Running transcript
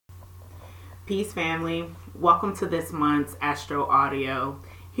Peace, family. Welcome to this month's Astro Audio.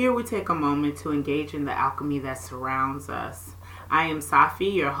 Here we take a moment to engage in the alchemy that surrounds us. I am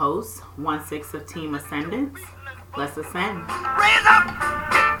Safi, your host, 1/6 of Team Ascendance. Let's ascend. Raise up,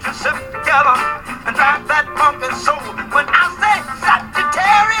 get yourself together, and drive that funky soul. When I say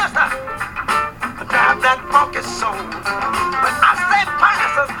Sagittarius, drive that funky soul. When I say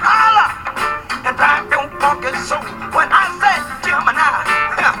Pisces, holla, and drive your funky soul. When I say Gemini,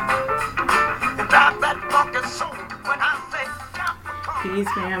 and drive that funky soul. When I say Capricorn.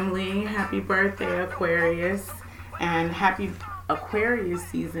 Peace, family. Happy birthday, Aquarius, and happy Aquarius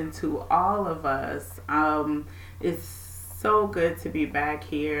season to all of us. It's so good to be back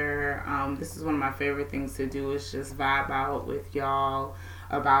here. This is one of my favorite things to do, is just vibe out with y'all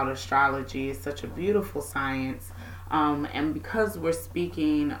about astrology. It's such a beautiful science. And because we're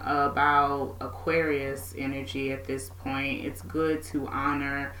speaking about Aquarius energy at this point, it's good to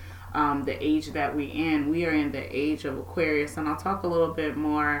honor the age that we're in. We are in the age of Aquarius, and I'll talk a little bit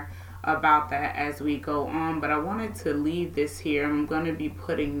more about that as we go on, but I wanted to leave this here. I'm going to be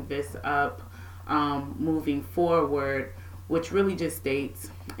putting this up moving forward, which really just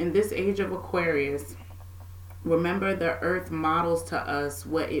states, in this age of Aquarius, remember the earth models to us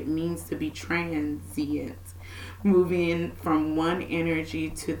what it means to be transient, moving from one energy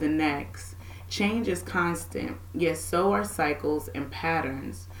to the next. Change is constant, yet so are cycles and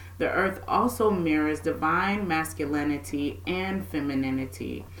patterns. The earth also mirrors divine masculinity and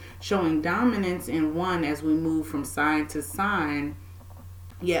femininity, showing dominance in one as we move from sign to sign,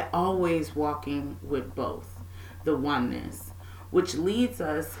 yet always walking with both, the oneness, which leads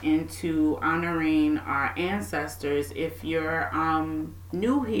us into honoring our ancestors. If you're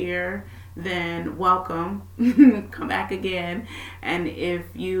new here, then welcome. Come back again. And if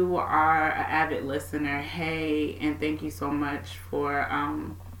you are an avid listener, hey, and thank you so much for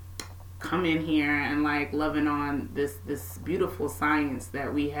coming here and like loving on this beautiful science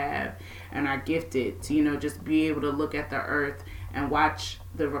that we have and are gifted to, just be able to look at the earth and watch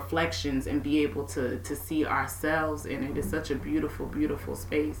the reflections and be able to see ourselves in it. Is such a beautiful, beautiful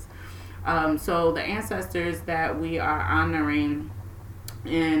space. So the ancestors that we are honoring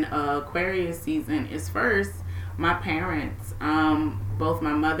in Aquarius season is first my parents. Both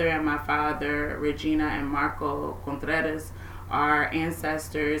my mother and my father, Regina and Marco Contreras, are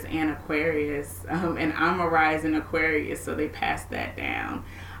ancestors and Aquarius, and I'm a rising Aquarius, so they passed that down.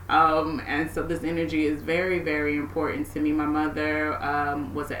 And so this energy is very, very important to me. My mother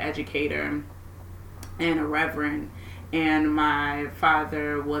was an educator and a reverend, and my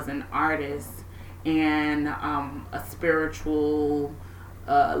father was an artist and a spiritual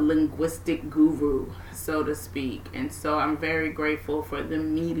linguistic guru, so to speak. And so I'm very grateful for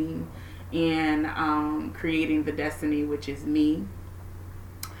them meeting and creating the destiny, which is me.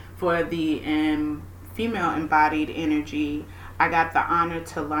 For the female embodied energy, I got the honor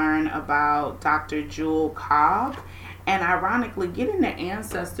to learn about Dr. Jewel Cobb. And ironically, getting the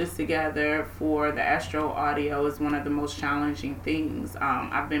ancestors together for the Astro Audio is one of the most challenging things.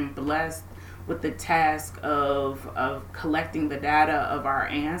 I've been blessed with the task of collecting the data of our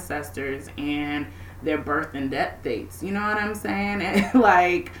ancestors and their birth and death dates. You know what I'm saying? And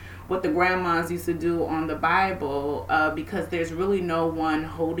like what the grandmas used to do on the Bible, because there's really no one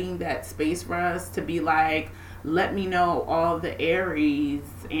holding that space for us to be like, let me know all the Aries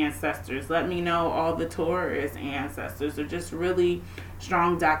ancestors, let me know all the Taurus ancestors, or just really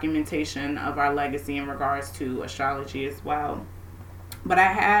strong documentation of our legacy in regards to astrology as well. But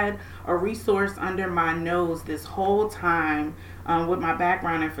I had a resource under my nose this whole time. With my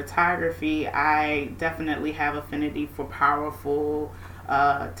background in photography, I definitely have affinity for powerful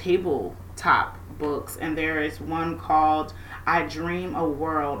tabletop books, and there is one called I Dream a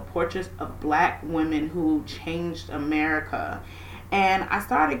World, Portraits of Black Women Who Changed America. And I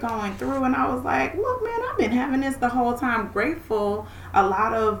started going through and I was like, look, man, I've been having this the whole time. Grateful. A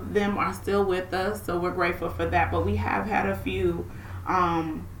lot of them are still with us, so we're grateful for that. But we have had a few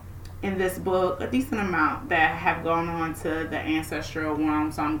in this book, a decent amount, that have gone on to the ancestral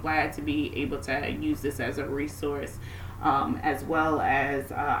realm. So I'm glad to be able to use this as a resource, as well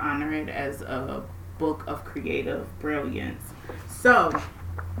as honor it as a book of creative brilliance. So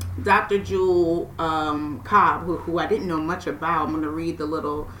Dr. Jewel Cobb, who I didn't know much about, I'm going to read the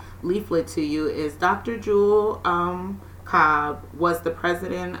little leaflet to you, is Dr. Jewel Cobb was the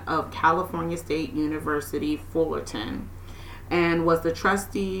president of California State University, Fullerton, and was the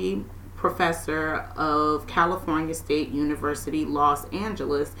trustee professor of California State University, Los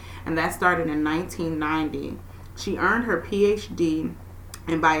Angeles, and that started in 1990. She earned her PhD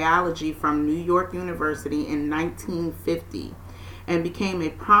in biology from New York University in 1950. and became a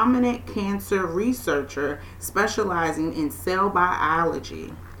prominent cancer researcher specializing in cell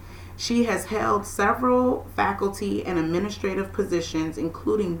biology. She has held several faculty and administrative positions,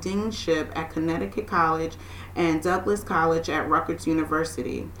 including deanship at Connecticut College and Douglas College at Rutgers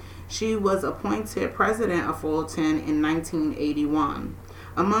University. She was appointed president of Fullerton in 1981.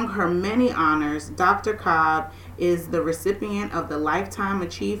 Among her many honors, Dr. Cobb is the recipient of the Lifetime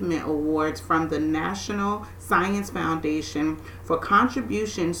Achievement Awards from the National Science Foundation for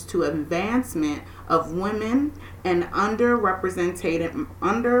contributions to advancement of women and underrepresented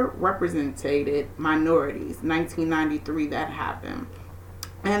minorities. 1993 that happened.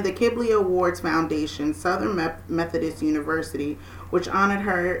 And the Kibble Awards Foundation, Southern Methodist University, which honored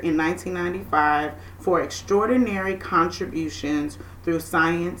her in 1995 for extraordinary contributions through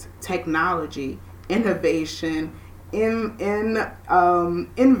science, technology, innovation,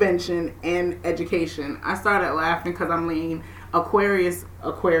 invention, and education. I started laughing because I'm leaning Aquarius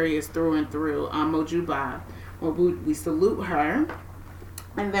through and through. Mojuba. Well, we salute her.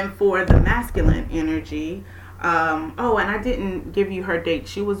 And then for the masculine energy, and I didn't give you her date.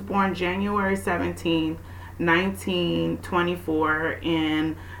 She was born January 17th, 1924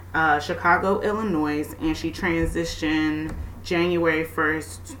 in Chicago, Illinois, and she transitioned January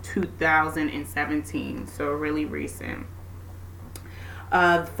 1st, 2017, so really recent.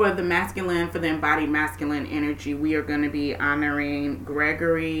 For the embodied masculine energy, we are going to be honoring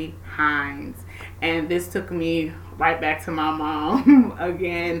Gregory Hines. And this took me right back to my mom.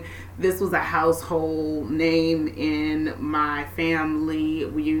 Again, this was a household name in my family.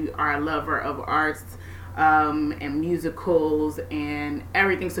 We are a lover of arts and musicals and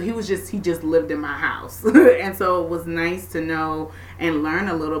everything. So he just lived in my house. And so it was nice to know and learn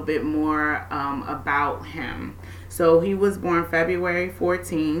a little bit more about him. So he was born February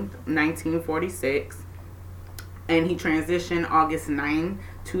 14th, 1946, and he transitioned August 9,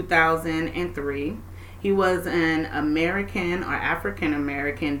 2003. He was an American or African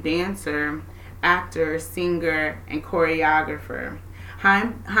American dancer, actor, singer, and choreographer.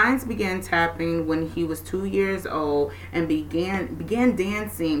 Hines began tapping when he was 2 years old and began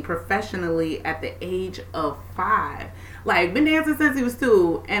dancing professionally at the age of 5. Like, been dancing since he was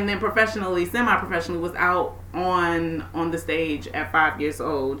 2, and then professionally, semi-professionally, was out on the stage at 5 years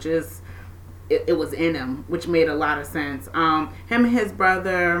old. Just, it was in him, which made a lot of sense. Him and his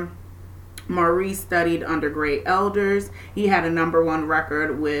brother Maurice studied under great elders. He had a #1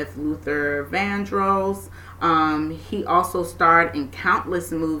 record with Luther Vandross. He also starred in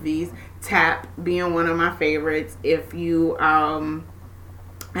countless movies, Tap being one of my favorites. If you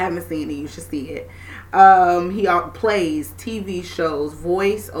haven't seen it, you should see it. He plays TV shows,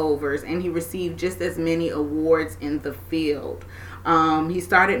 voiceovers, and he received just as many awards in the field. He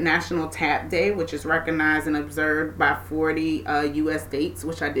started National Tap Day, which is recognized and observed by 40 U.S. states,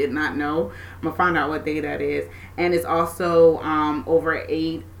 which I did not know. I'm going to find out what day that is. And it's also over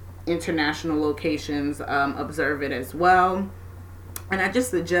 8 international locations observe it as well. And I just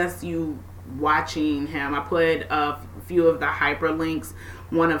suggest you watching him. I put a few of the hyperlinks.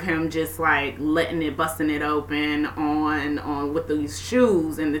 One of him just like busting it open on with these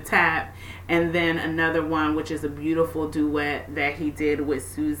shoes and the tap, and then another one which is a beautiful duet that he did with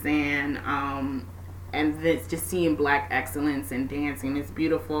Suzanne, and this just seeing black excellence in dancing is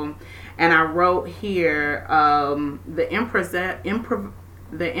beautiful. And I wrote here the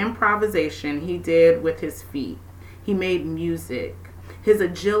improvisation he did with his feet. He made music. His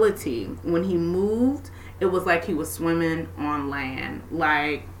agility when he moved, it was like he was swimming on land.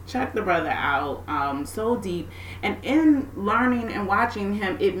 Like, check the brother out. So deep. And in learning and watching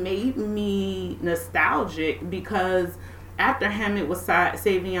him, it made me nostalgic because after him, it was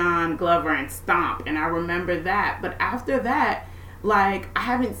Savion Glover and Stomp. And I remember that. But after that, like, I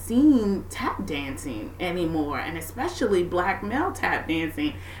haven't seen tap dancing anymore, and especially black male tap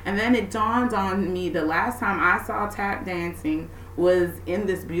dancing. And then it dawned on me the last time I saw tap dancing was in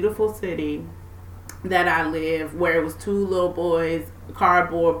this beautiful city that I live, where it was 2 little boys, a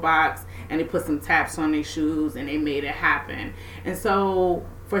cardboard box, and they put some taps on their shoes and they made it happen. And so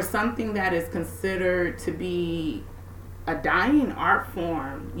for something that is considered to be a dying art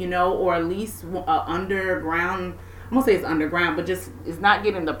form, or at least underground, I'm gonna say it's underground, but just it's not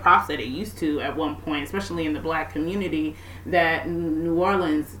getting the props that it used to at one point, especially in the black community, that New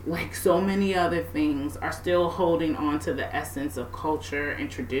Orleans, like so many other things, are still holding on to the essence of culture and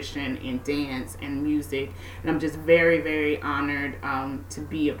tradition in dance and music. And I'm just very, very honored to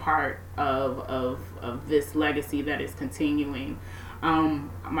be a part of this legacy that is continuing.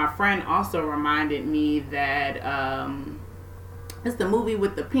 My friend also reminded me that it's the movie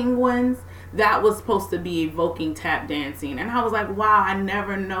with the penguins that was supposed to be evoking tap dancing. And I was like, wow, I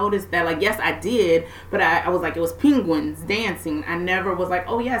never noticed that. Like, yes, I did, but I was like, it was penguins dancing. I never was like,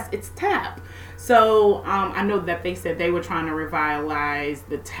 oh yes, it's tap. So I know that they said they were trying to revitalize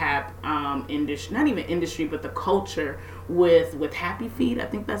the tap industry, not even industry, but the culture with Happy Feet. I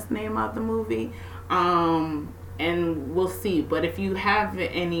think that's the name of the movie. And we'll see. But if you have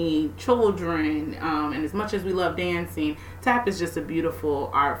any children, and as much as we love dancing, tap is just a beautiful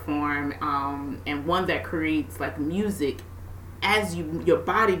art form, and one that creates like music as your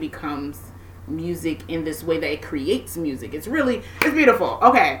body becomes music in this way that it creates music. It's beautiful.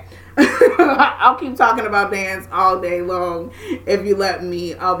 Okay. I'll keep talking about dance all day long if you let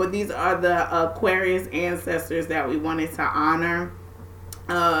me. But these are the Aquarius ancestors that we wanted to honor.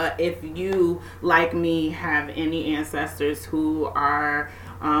 If you, like me, have any ancestors who are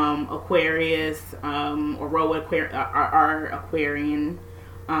Aquarius or are Aquarian,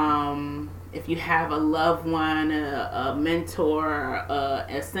 if you have a loved one, a mentor,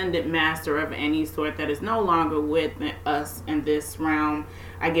 ascended master of any sort that is no longer with us in this realm,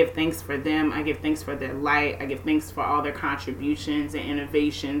 I give thanks for them. I give thanks for their light. I give thanks for all their contributions and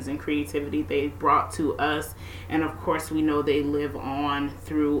innovations and creativity they brought to us. And of course, we know they live on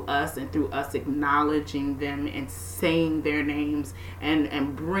through us and through us acknowledging them and saying their names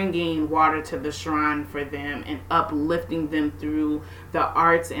and bringing water to the shrine for them and uplifting them through the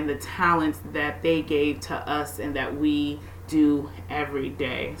arts and the talents that they gave to us and that we do every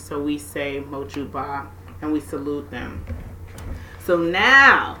day. So we say Mojuba and we salute them. So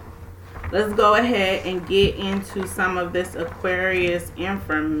now, let's go ahead and get into some of this Aquarius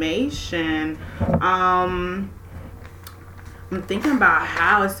information. I'm thinking about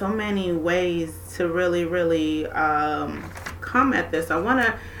how there's so many ways to really come at this. I'm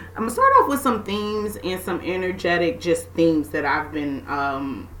gonna start off with some themes and some energetic just themes that I've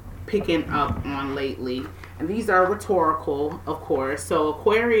been picking up on lately. And these are rhetorical, of course. So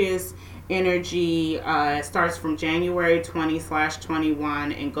Aquarius energy starts from January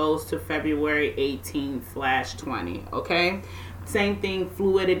 20/21 and goes to February 18/20. Okay, same thing,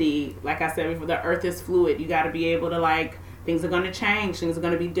 fluidity. Like I said before, the earth is fluid. You got to be able to, like, things are going to change, things are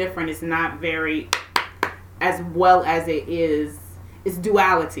going to be different. It's not very as well as it is. It's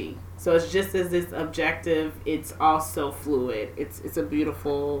duality. So it's just as it's objective, it's also fluid. It's a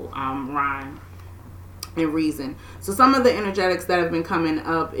beautiful rhyme and reason. So some of the energetics that have been coming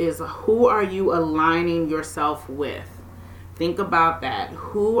up is, who are you aligning yourself with? Think about that.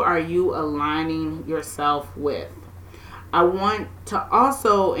 Who are you aligning yourself with? I want to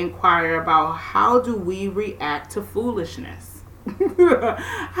also inquire about, how do we react to foolishness?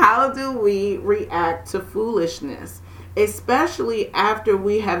 How do we react to foolishness? Especially after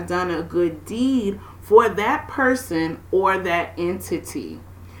we have done a good deed for that person or that entity.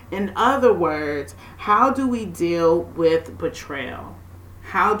 In other words, how do we deal with betrayal?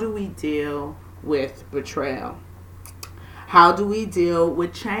 How do we deal with betrayal? How do we deal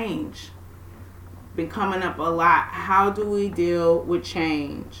with change? Been coming up a lot. How do we deal with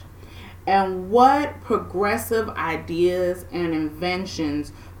change? And what progressive ideas and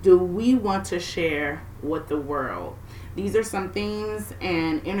inventions do we want to share with the world? These are some themes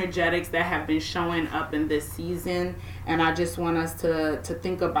and energetics that have been showing up in this season, and I just want us to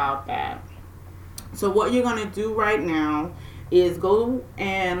think about that. So what you're going to do right now is go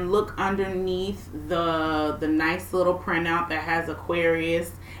and look underneath the nice little printout that has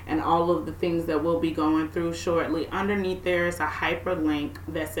Aquarius and all of the things that we'll be going through shortly. Underneath there is a hyperlink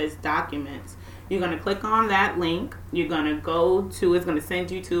that says documents. You're going to click on that link. You're going to go to, it's going to send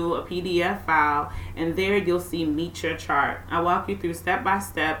you to a PDF file, and there you'll see Meet Your Chart. I walk you through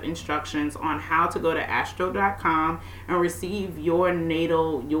step-by-step instructions on how to go to astro.com and receive your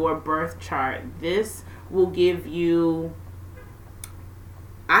natal, your birth chart. This will give you,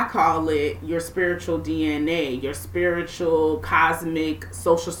 I call it your spiritual DNA, your spiritual cosmic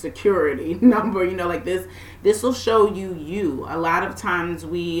social security number. You know, like this will show you. A lot of times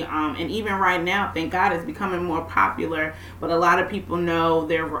we, and even right now, thank God, it's becoming more popular, but a lot of people know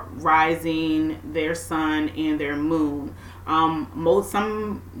their rising, their sun, and their moon.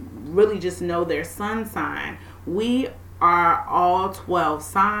 Some really just know their sun sign. We are all 12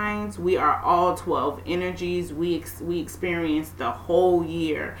 signs. We are all 12 energies. We experience the whole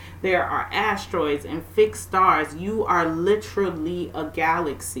year. There are asteroids and fixed stars. You are literally a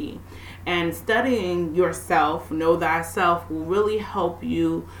galaxy. And studying yourself, know thyself, will really help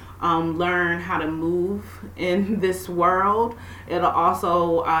you learn how to move in this world. It'll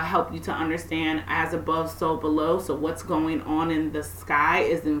also help you to understand as above, so below. So what's going on in the sky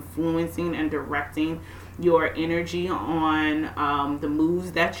is influencing and directing your energy on the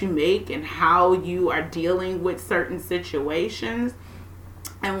moves that you make and how you are dealing with certain situations.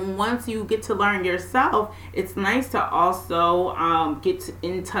 And once you get to learn yourself, it's nice to also get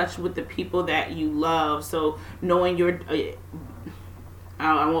in touch with the people that you love. So knowing your,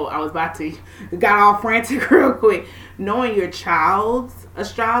 I was about to, got all frantic real quick. Knowing your child's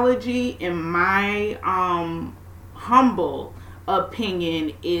astrology, in my humble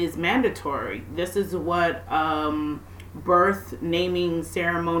opinion, is mandatory. This is what birth naming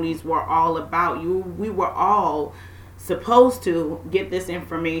ceremonies were all about. We were all supposed to get this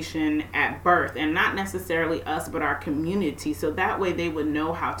information at birth, and not necessarily us but our community, so that way they would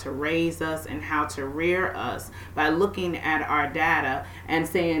know how to raise us and how to rear us by looking at our data and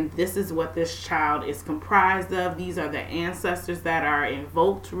saying, this is what this child is comprised of, these are the ancestors that are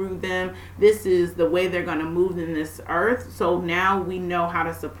invoked through them, this is the way they're going to move in this earth, so now we know how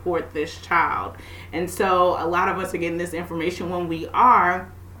to support this child. And so a lot of us are getting this information when we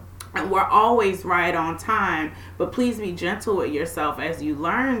are, and we're always right on time, but please be gentle with yourself as you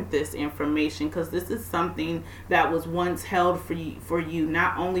learn this information, because this is something that was once held for you,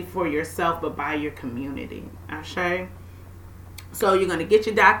 not only for yourself, but by your community. Ashe? So you're going to get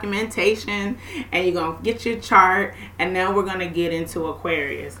your documentation and you're going to get your chart, and now we're going to get into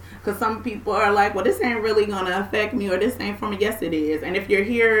Aquarius. Because some people are like, well, this ain't really going to affect me, or this ain't for me. Yes, it is. And if you're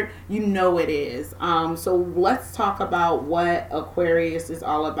here, you know it is. So let's talk about what Aquarius is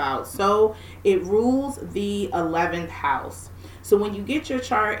all about. So it rules the 11th house. So when you get your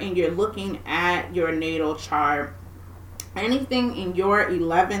chart and you're looking at your natal chart, anything in your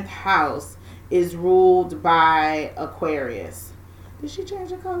 11th house is ruled by Aquarius. Did she change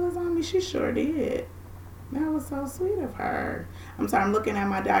the colors on me? She sure did. That was so sweet of her. I'm sorry, I'm looking at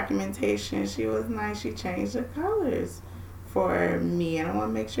my documentation. She was nice. She changed the colors for me, and I want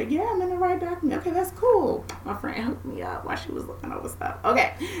to make sure, yeah, I'm in the right document. Okay, that's cool. My friend hooked me up while she was looking over stuff.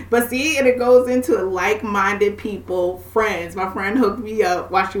 Okay, but see, and it goes into like-minded people, friends. My friend hooked me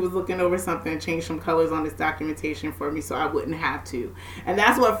up while she was looking over something and changed some colors on this documentation for me so I wouldn't have to. And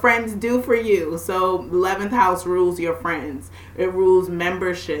that's what friends do for you. So 11th house rules your friends. It rules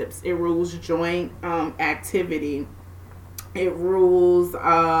memberships. It rules joint activity. It rules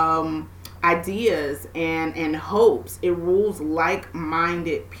ideas and hopes. It rules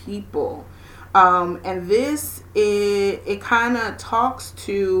like-minded people. And this, it kind of talks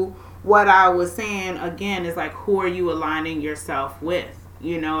to what I was saying again, is like, who are you aligning yourself with?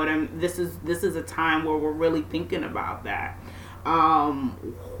 You know what I mean? This is a time where we're really thinking about that.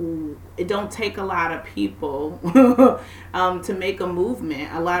 It don't take a lot of people to make a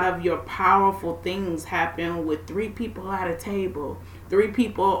movement. A lot of your powerful things happen with 3 people at a table, 3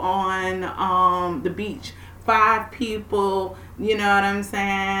 people on the beach, 5 people, you know what I'm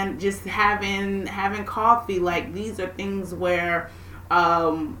saying, just having coffee. Like, these are things where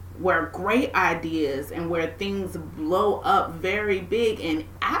great ideas and where things blow up very big, and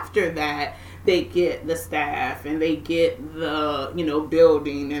after that they get the staff and they get the,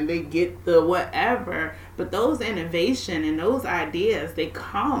 building, and they get the whatever. But those innovation and those ideas, they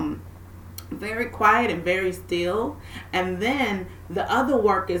come very quiet and very still. And then the other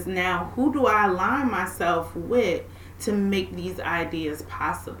work is now, who do I align myself with to make these ideas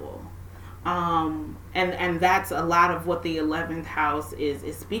possible? And that's a lot of what the 11th house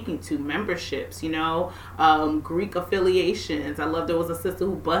is speaking to. Memberships, Greek affiliations. I love, there was a sister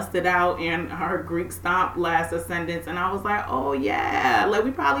who busted out in her Greek stomp last ascendance, and I was like, oh yeah, like,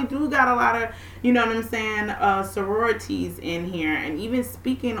 we probably do got a lot of, sororities in here. And even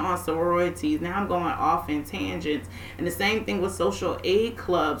speaking on sororities, now I'm going off in tangents, and the same thing with social aid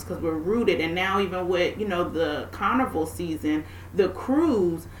clubs, because we're rooted. And now even with, the carnival season, the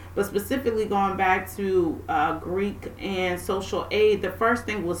cruise, but specifically going back to Greek and social aid, the first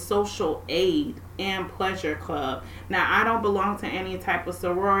thing was social aid and pleasure club. Now, I don't belong to any type of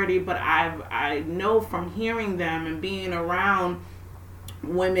sorority, but I know from hearing them and being around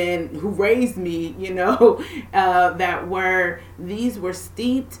women who raised me, that these were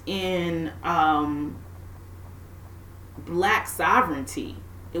steeped in black sovereignty.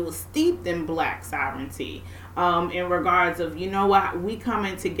 It was steeped in black sovereignty, in regards of, we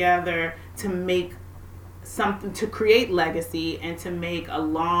coming together to make something, to create legacy and to make a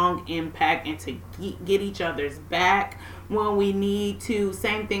long impact, and to get each other's back when we need to.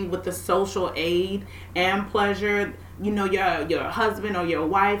 Same thing with the social aid and pleasure. Your husband or your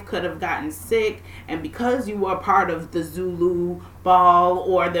wife could have gotten sick, and because you were part of the Zulu ball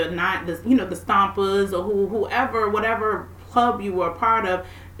or the Stompers or whoever, whatever club you were a part of,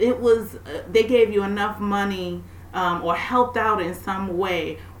 it was they gave you enough money or helped out in some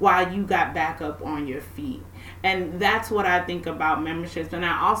way while you got back up on your feet. And that's what I think about memberships. And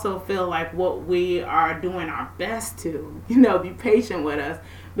I also feel like what we are doing our best to, be patient with us,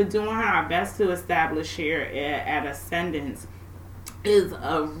 but doing our best to establish here at Ascendance is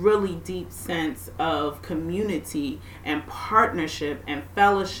a really deep sense of community and partnership and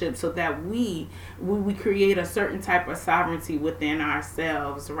fellowship, so that we create a certain type of sovereignty within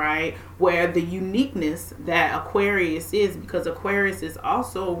ourselves, right? Where the uniqueness that Aquarius is, because Aquarius is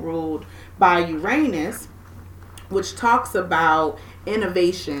also ruled by Uranus, which talks about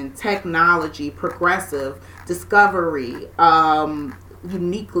innovation, technology, progressive, discovery,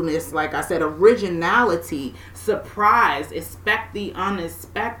 uniqueness, like I said, originality, surprise, expect the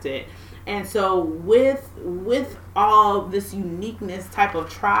unexpected. And so with all this uniqueness type of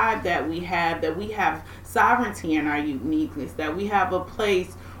tribe that we have sovereignty in our uniqueness, that we have a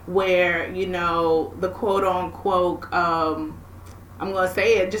place where, the quote unquote, I'm going to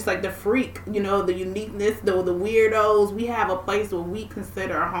say it just like the freak, the uniqueness, the weirdos. We have a place where we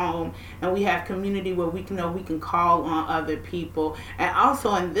consider home, and we have community where we can call on other people. And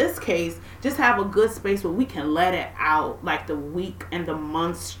also in this case, just have a good space where we can let it out, like the week and the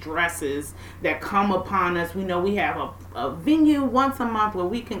month stresses that come upon us. We know we have a venue once a month where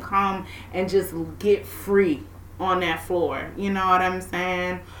we can come and just get free on that floor. You know what I'm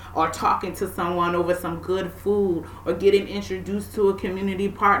saying? Or talking to someone over some good food, or getting introduced to a community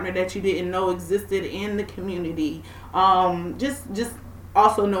partner that you didn't know existed in the community. Just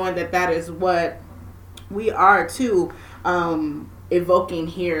also knowing that is what we are too, evoking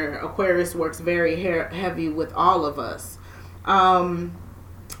here. Aquarius works very heavy with all of us.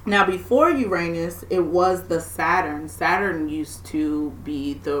 Now, before Uranus, it was the Saturn. Saturn used to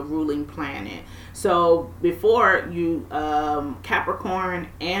be the ruling planet. So before you, Capricorn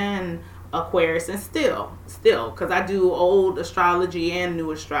and Aquarius, and still, because I do old astrology and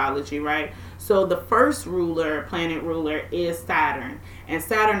new astrology, right? So the first planet ruler is Saturn. And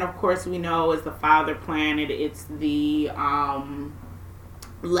Saturn, of course, we know is the father planet. It's the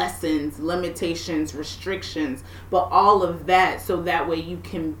lessons, limitations, restrictions, but all of that, so that way you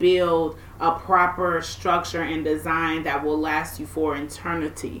can build a proper structure and design that will last you for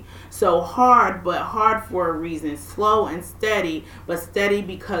eternity. So hard, but hard for a reason. Slow and steady, but steady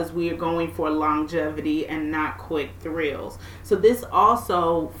because we are going for longevity and not quick thrills. So this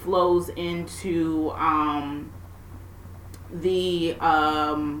also flows into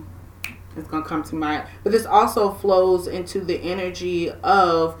it's going to come to mind. But this also flows into the energy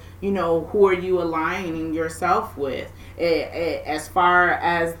of, who are you aligning yourself with? As far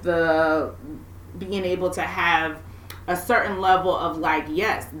as the being able to have a certain level of like,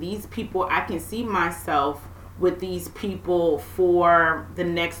 yes, these people, I can see myself with these people for the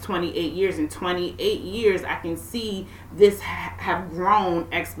next 28 years. In 28 years, I can see this have grown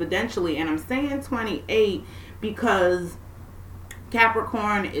exponentially. And I'm saying 28 because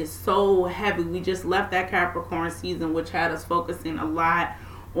Capricorn is so heavy. We just left that Capricorn season, which had us focusing a lot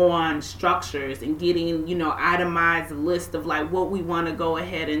on structures and getting, itemized list of like what we want to go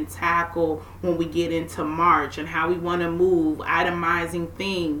ahead and tackle when we get into March, and how we want to move, itemizing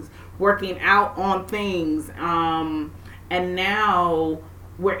things, working out on things. And now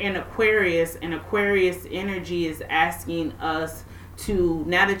we're in Aquarius, and Aquarius energy is asking us to,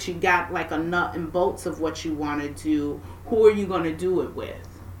 now that you got like a nut and bolts of what you want to do, who are you going to do it with?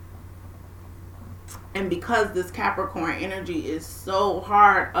 And because this Capricorn energy is so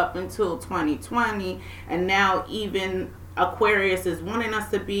hard up until 2020, and now even Aquarius is wanting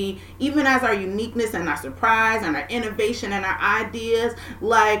us to be, even as our uniqueness and our surprise and our innovation and our ideas,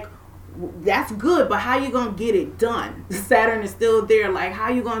 like, that's good, but how you gonna get it done? Saturn is still there. Like, how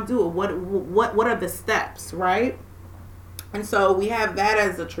you gonna do it? What are the steps, right? And so we have that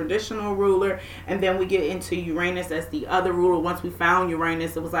as a traditional ruler, and then we get into Uranus as the other ruler. Once we found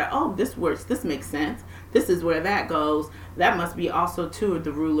Uranus, it was like, oh, this works, this makes sense, this is where that goes. That must be also too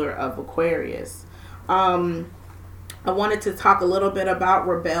the ruler of Aquarius. I wanted to talk a little bit about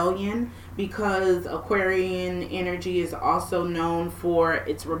rebellion, because Aquarian energy is also known for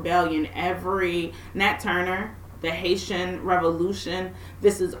its rebellion. Nat Turner, the Haitian Revolution,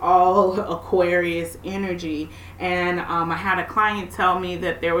 this is all Aquarius energy. And I had a client tell me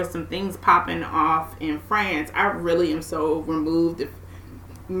that there were some things popping off in France. I really am so removed if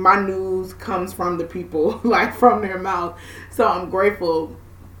my news comes from the people, like from their mouth. So I'm grateful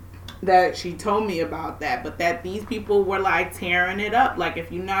that she told me about that, but that these people were like tearing it up. Like,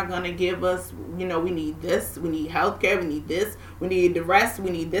 if you're not gonna give us, we need this, we need healthcare, we need this, we need the rest, we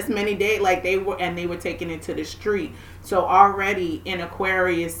need this many days. Like, they were taking it to the street. So already in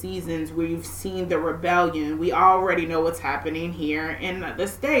Aquarius seasons, we've seen the rebellion. We already know what's happening here in the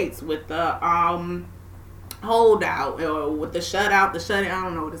States with the holdout, or with the shutout, the shut-in, I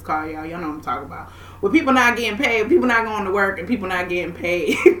don't know what it's called, y'all know what I'm talking about. With people not getting paid, people not going to work, and people not getting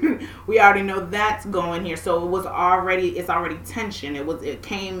paid. We already know that's going here. So it's already tension. It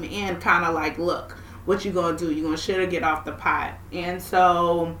came in kind of like, look, what you gonna do? You gonna shit or get off the pot? And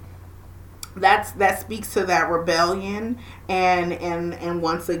so that speaks to that rebellion, and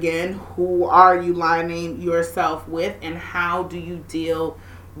once again, who are you lining yourself with, and how do you deal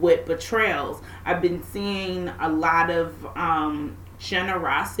with betrayals? I've been seeing a lot of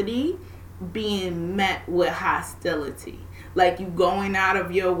generosity being met with hostility. Like, you going out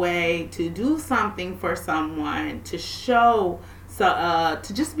of your way to do something for someone, to show, to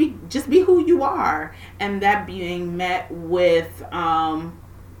just be who you are, and that being met with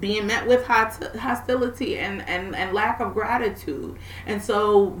hostility and lack of gratitude. And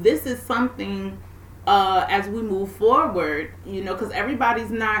so this is something, as we move forward, because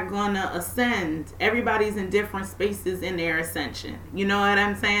everybody's not gonna ascend. Everybody's in different spaces in their ascension. You know what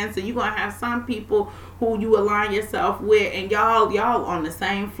I'm saying? So you're gonna have some people who you align yourself with, and y'all on the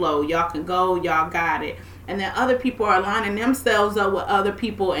same flow. Y'all can go, y'all got it. And then other people are aligning themselves up with other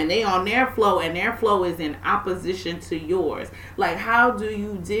people, and they on their flow, and their flow is in opposition to yours. Like, how do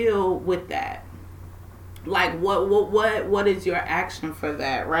you deal with that? Like, what is your action for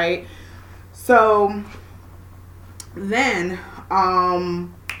that, right? So then,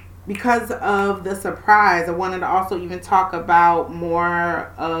 because of the surprise, I wanted to also even talk about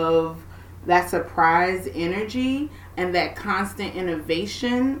more of that surprise energy and that constant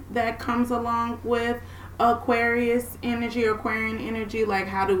innovation that comes along with Aquarius energy or Aquarian energy. Like,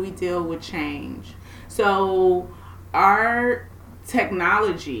 how do we deal with change? So our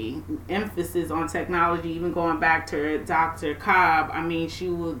technology, emphasis on technology, even going back to Dr. Cobb, I mean,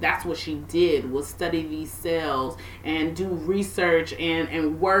 that's what she did, was study these cells and do research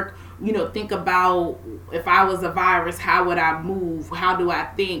and work, think about, if I was a virus, how would I move? How do I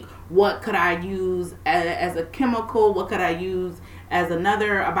think? What could I use as a chemical? What could I use as a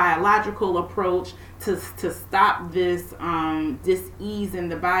biological approach to stop this dis-ease in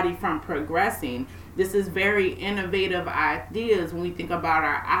the body from progressing? This is very innovative ideas when we think about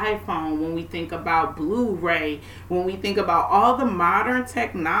our iPhone, when we think about Blu-ray, when we think about all the modern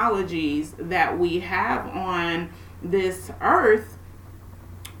technologies that we have on this earth.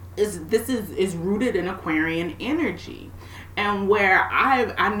 This is rooted in Aquarian energy. And where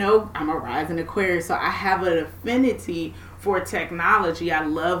I know I'm a rising Aquarius, so I have an affinity for technology. I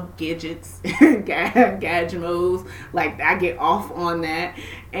love gadgets, gadgemos. Like, I get off on that.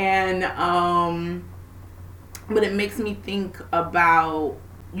 And but it makes me think about,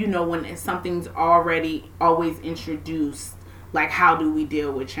 when something's already always introduced, like, how do we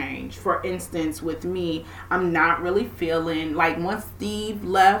deal with change? For instance, with me, I'm not really feeling like, once Steve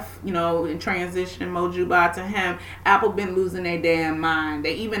left, in transition, Mojuba to him, Apple been losing their damn mind.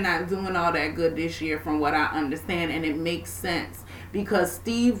 They even not doing all that good this year, from what I understand, and it makes sense because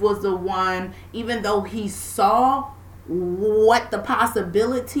Steve was the one, even though he saw what the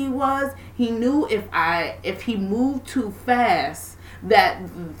possibility was, he knew if he moved too fast, that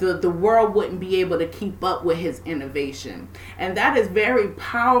the world wouldn't be able to keep up with his innovation. And that is very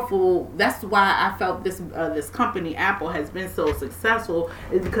powerful. That's why I felt this company, Apple, has been so successful,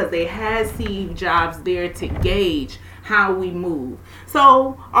 is because they had Steve Jobs there to gauge how we move.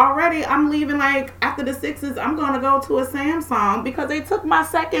 So already I'm leaving, like, after the 6s, I'm going to go to a Samsung because they took my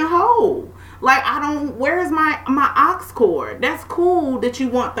second hole. Like, where's my aux cord? That's cool that you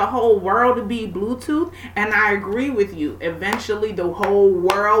want the whole world to be Bluetooth, and I agree with you. Eventually the whole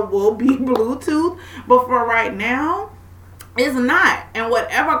world will be Bluetooth, but for right now, it's not. And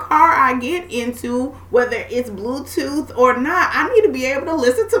whatever car I get into, whether it's Bluetooth or not, I need to be able to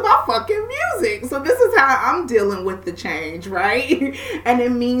listen to my fucking music. So this is how I'm dealing with the change, right? And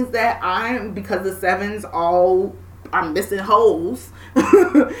it means that because the 7s I'm missing holes,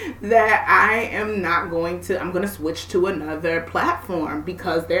 that I'm going to switch to another platform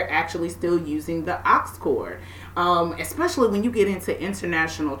because they're actually still using the aux cord. Especially when you get into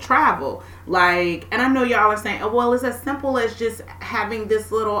international travel. Like, and I know y'all are saying, oh, well, it's as simple as just having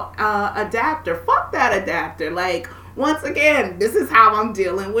this little adapter. Fuck that adapter. Like, once again, this is how I'm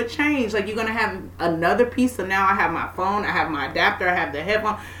dealing with change. Like, you're going to have another piece. So now I have my phone, I have my adapter, I have the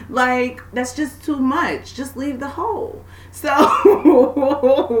headphone. Like, that's just too much. Just leave the hole.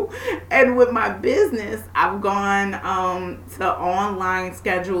 So And with my business, I've gone to online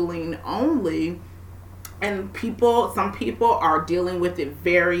scheduling only. And some people are dealing with it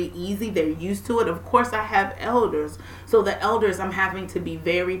very easy. They're used to it. Of course, I have elders. So the elders, I'm having to be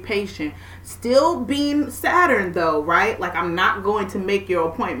very patient. Still being Saturn though, right? Like, I'm not going to make your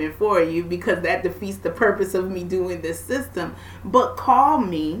appointment for you because that defeats the purpose of me doing this system. But call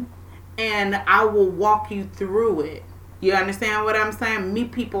me and I will walk you through it. You understand what I'm saying?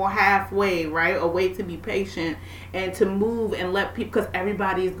 Meet people halfway, right? A way to be patient and to move and let people, because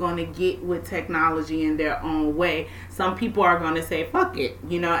everybody is going to get with technology in their own way. Some people are going to say, fuck it.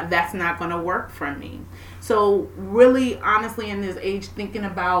 That's not going to work for me. So really, honestly, in this age, thinking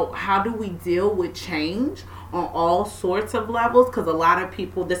about how do we deal with change on all sorts of levels, because a lot of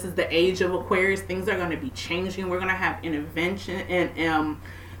people, this is the age of Aquarius, things are going to be changing. We're going to have intervention and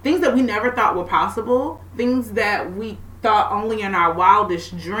things that we never thought were possible, things that we thought only in our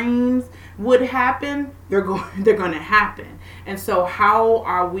wildest dreams would happen, they're going to happen. And so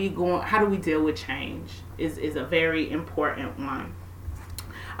how do we deal with change is a very important one.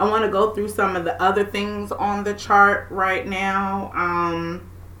 I want to go through some of the other things on the chart right now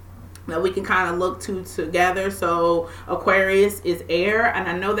that we can kind of look to together. So Aquarius is air, and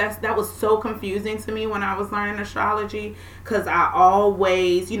I know that was so confusing to me when I was learning astrology, because I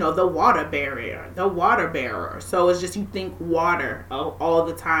always, the water bearer. So it's just, you think water all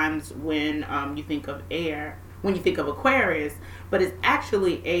the times when you think of air, when you think of Aquarius, but it's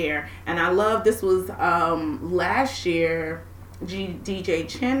actually air. And I love, this was last year, DJ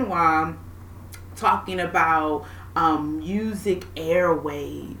Chinua talking about music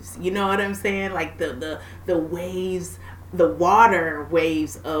airwaves. You know what I'm saying? Like the waves, the water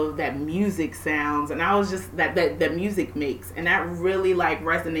waves of that music sounds, and I was just that music makes, and that really like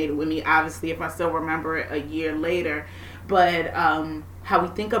resonated with me. Obviously, if I still remember it a year later, but how we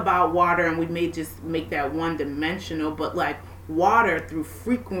think about water, and we may just make that one dimensional, but like water through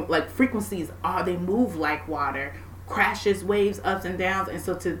frequencies they move like water, crashes, waves, ups and downs, and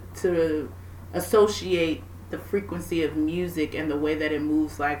so to associate the frequency of music and the way that it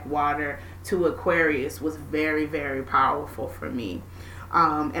moves like water to Aquarius was very, very powerful for me.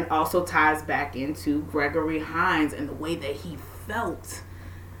 And also ties back into Gregory Hines and the way that he felt.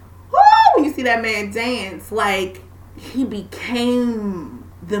 Woo! When you see that man dance, like he became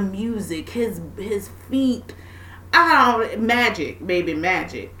the music, his feet, magic, baby,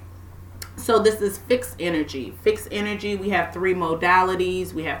 magic. So this is fixed energy. Fixed energy, we have 3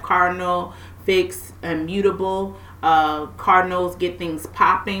 modalities. We have cardinal, fixed, and mutable. Cardinals get things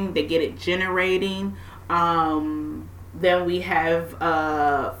popping. They get it generating. Then we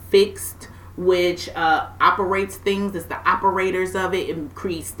have fixed, which operates things. It's the operators of it. It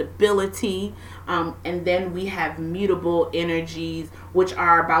creates stability. And then we have mutable energies, which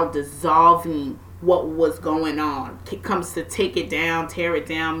are about dissolving what was going on. It comes to take it down, tear it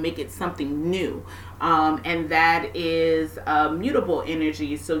down, make it something new. And that is mutable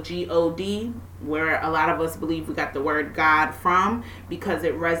energy. So God, where a lot of us believe we got the word God from, because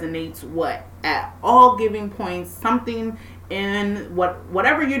it resonates at all giving points, something in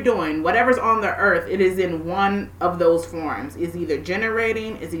whatever you're doing, whatever's on the earth, it is in one of those forms. It's either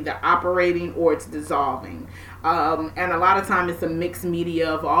generating, it's either operating, or it's dissolving. And a lot of time it's a mixed media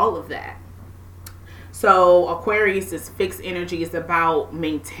of all of that. So Aquarius is fixed energy. It's about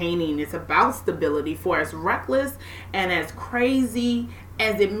maintaining. It's about stability. For as reckless and as crazy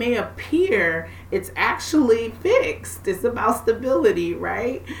as it may appear, it's actually fixed. It's about stability,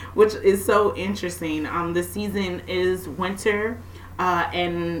 right? Which is so interesting. The season is winter.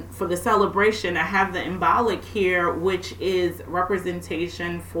 And for the celebration, I have the embolic here, which is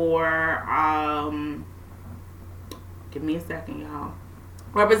representation for, give me a second, y'all.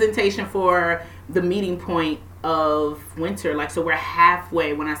 Representation for the meeting point of winter. Like, so we're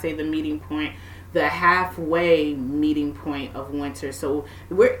halfway. When I say the meeting point, the halfway meeting point of winter. So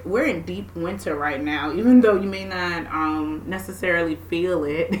we're in deep winter right now, even though you may not necessarily feel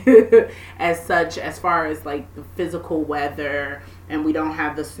it as such, as far as like the physical weather, and we don't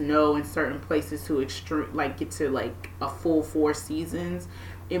have the snow in certain places to get to like a full 4 seasons.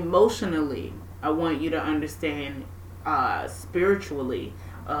 Emotionally, I want you to understand, spiritually,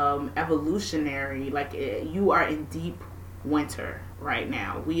 evolutionary, like you are in deep winter right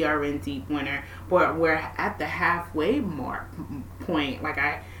now. We are in deep winter, but we're at the halfway point.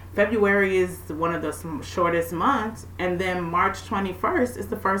 Like February is one of the shortest months, and then March 21st is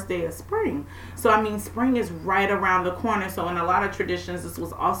the first day of spring. So, I mean, spring is right around the corner. So, in a lot of traditions, this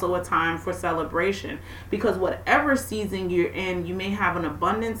was also a time for celebration, because whatever season you're in, you may have an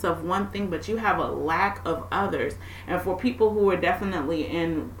abundance of one thing, but you have a lack of others. And for people who are definitely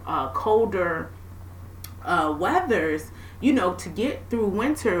in colder weathers, you know, to get through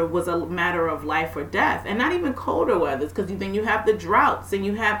winter was a matter of life or death. And not even colder weathers, because then you have the droughts and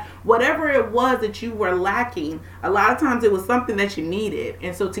you have whatever it was that you were lacking. A lot of times it was something that you needed.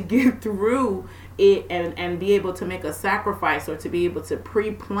 And so to get through it and be able to make a sacrifice, or to be able to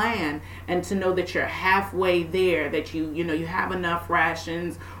pre-plan and to know that you're halfway there, that you know you have enough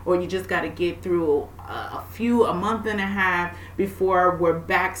rations, or you just got to get through a month and a half before we're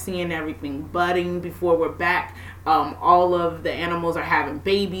back seeing everything budding, before we're back all of the animals are having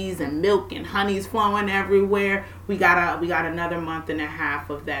babies and milk and honey's flowing everywhere. We got another month and a half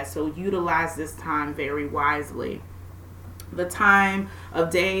of that. So utilize this time very wisely. The time of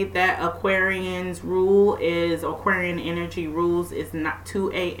day that Aquarian energy rules is not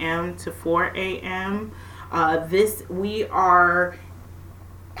 2 a.m. to 4 a.m. We are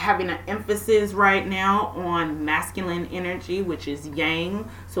having an emphasis right now on masculine energy, which is yang.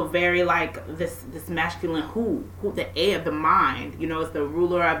 So very like this masculine who the A of the mind, you know, it's the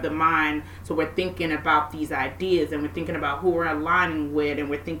ruler of the mind. So we're thinking about these ideas, and we're thinking about who we're aligning with, and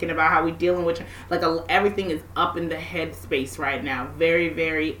we're thinking about how we're dealing with, like everything is up in the head space right now. Very,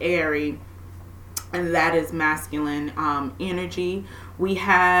 very airy. And that is masculine energy. We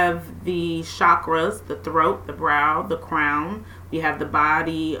have the chakras, the throat, the brow, the crown. We have the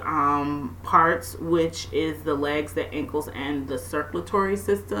body parts, which is the legs, the ankles, and the circulatory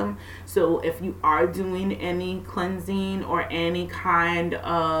system. So if you are doing any cleansing or any kind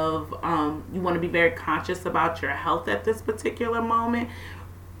of, you want to be very conscious about your health at this particular moment,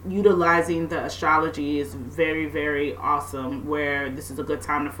 utilizing the astrology is very, very awesome, where this is a good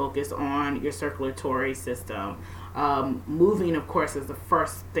time to focus on your circulatory system. Moving, of course, is the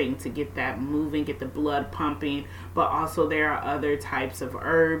first thing to get that moving, get the blood pumping, but also there are other types of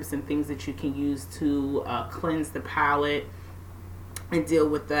herbs and things that you can use to cleanse the palate and deal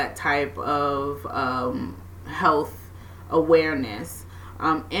with that type of health awareness.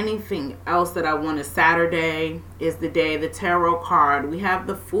 Anything else that I want to, Saturday is the day, the tarot card, we have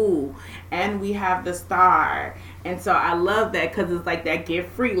the Fool, and we have the Star. And so I love that, because it's like that get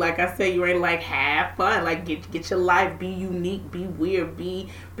free. Like I said, you're ready to like have fun, like get your life, be unique, be weird, be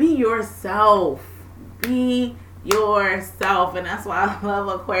yourself, be yourself. And that's why I love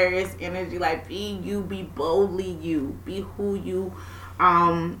Aquarius energy. Like, be you, be boldly you, be who you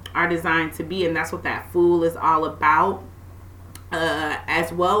are designed to be. And that's what that Fool is all about.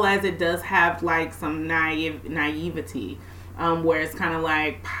 As well as it does have like some naivety, where it's kind of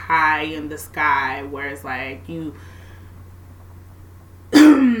like pie in the sky, where it's like you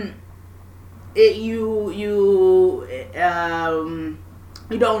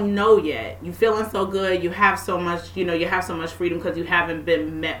you don't know yet. You feeling so good. You have so much, you have so much freedom because you haven't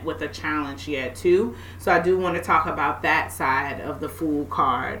been met with a challenge yet too. So I do want to talk about that side of the Fool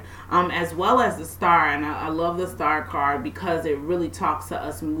card, as well as the Star. And I love the Star card because it really talks to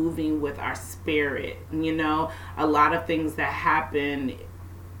us moving with our spirit. A lot of things that happen,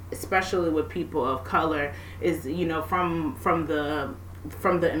 especially with people of color, is,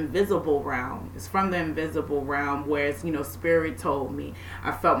 from the invisible realm. It's from the invisible realm where it's, spirit told me,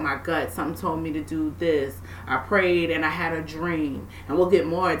 I felt my gut, something told me to do this, I prayed and I had a dream. And we'll get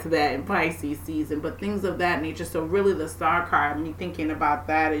more into that in Pisces season, but things of that nature. So really the Star card, me thinking about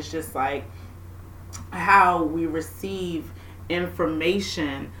that is just like how we receive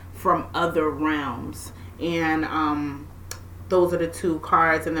information from other realms. And those are the two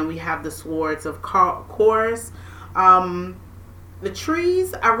cards. And then we have the Swords of Course. The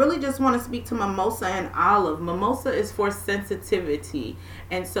trees, I really just want to speak to Mimosa and Olive. Mimosa is for sensitivity.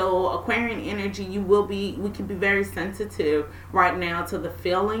 And so Aquarian energy, we can be very sensitive right now to the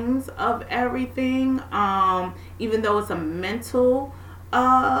feelings of everything. Even though it's a mental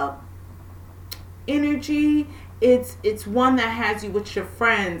energy, it's one that has you with your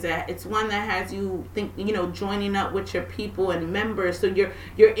friends. It's one that has you joining up with your people and members. So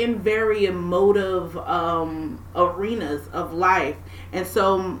you're in very emotive arenas of life. And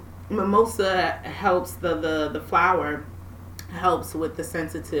so Mimosa helps, the flower helps with the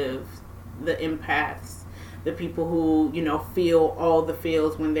sensitive, the empaths, the people who feel all the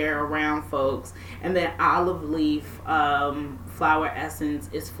feels when they're around folks. And then olive leaf flower essence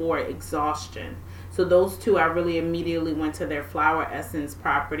is for exhaustion. So those two, I really immediately went to their flower essence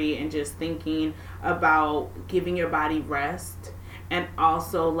property and just thinking about giving your body rest and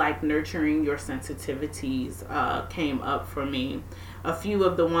also like nurturing your sensitivities came up for me. A few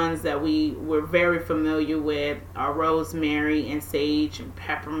of the ones that we were very familiar with are rosemary and sage and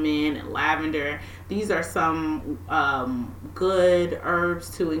peppermint and lavender. These are some good herbs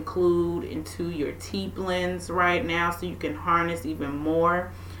to include into your tea blends right now so you can harness even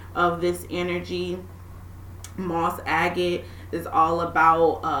more of this energy. Moss agate is all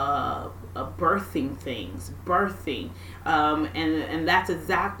about birthing things, and that's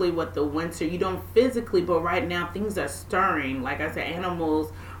exactly what the winter, you don't physically, but right now things are stirring. Like I said,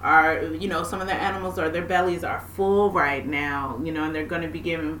 animals are, some of the animals are, their bellies are full right now, and they're going to be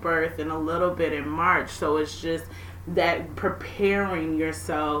giving birth in a little bit in March. So it's just that preparing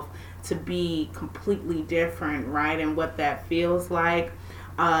yourself to be completely different, right? And what that feels like.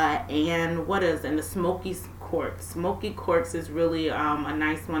 And the smoky quartz. Smoky quartz is really a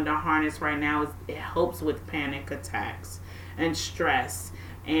nice one to harness right now. It helps with panic attacks and stress.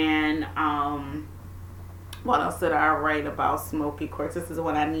 And what else did I write about smoky quartz? This is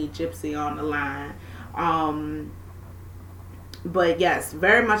when I need Gypsy on the line. But yes,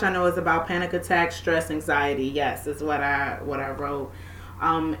 very much I know it's about panic attacks, stress, anxiety. Yes, is what I wrote.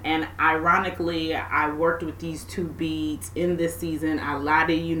 And ironically, I worked with these two beads in this season. I lie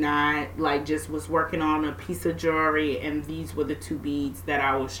to you not, like just was working on a piece of jewelry, and these were the two beads that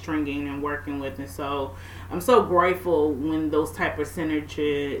I was stringing and working with. And so I'm so grateful when those type of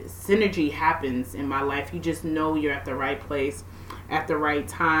synergy happens in my life. You just know you're at the right place at the right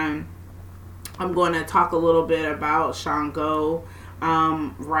time. I'm going to talk a little bit about Shango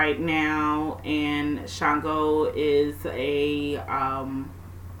right now, and Shango is a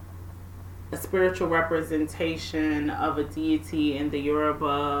spiritual representation of a deity in the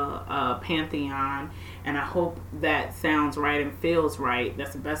Yoruba pantheon, and I hope that sounds right and feels right.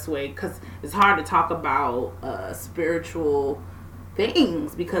 That's the best way, because it's hard to talk about spiritual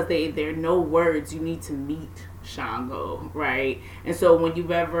things because they're no words. You need to meet Shango, right? And so when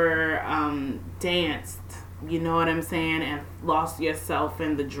you've ever danced, you know what I'm saying, and lost yourself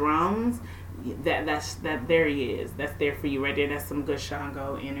in the drums, that's there he is. That's there for you right there. That's some good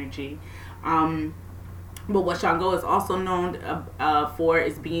Shango energy. But what Shango is also known for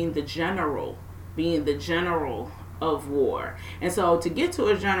is being the general of war. And so to get to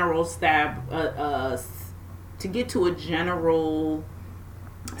a general status,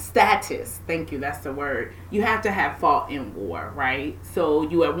 thank you, that's the word, you have to have fought in war, right? So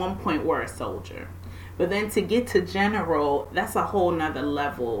you at one point were a soldier. But then to get to general, that's a whole nother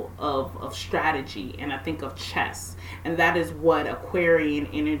level of strategy, and I think of chess. And that is what Aquarian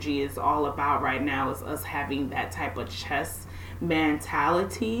energy is all about right now, is us having that type of chess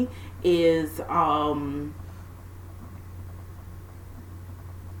mentality.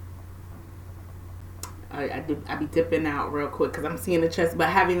 I be dipping out real quick because I'm seeing the chess, but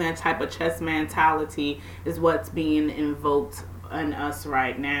having that type of chess mentality is what's being invoked in us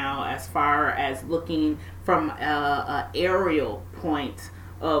right now, as far as looking from a aerial point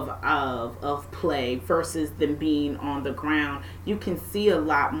of play versus them being on the ground. You can see a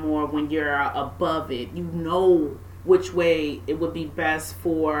lot more when you're above it. You know which way it would be best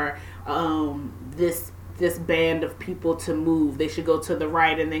for this band of people to move. They should go to the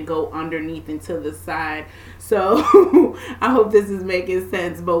right and then go underneath and to the side. So I hope this is making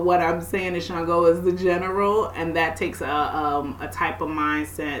sense. But what I'm saying is Shango is the general, and that takes a type of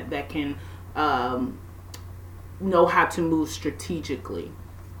mindset that can know how to move strategically.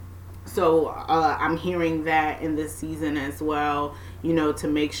 So I'm hearing that in this season as well, to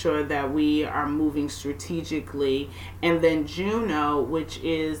make sure that we are moving strategically. And then Juno, which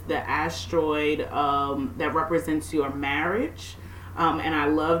is the asteroid that represents your marriage. And I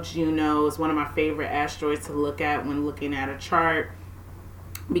love Juno. It's one of my favorite asteroids to look at when looking at a chart,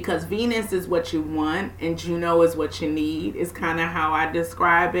 because Venus is what you want and Juno is what you need, is kind of how I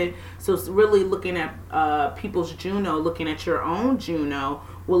describe it. So it's really looking at people's Juno, looking at your own Juno,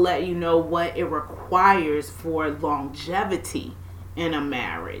 will let you know what it requires for longevity in a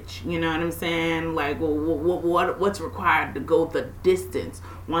marriage. You know what I'm saying? Like, what's required to go the distance?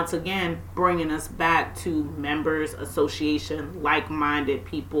 Once again, bringing us back to members, association, like-minded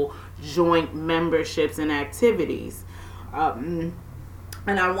people, joint memberships and activities. And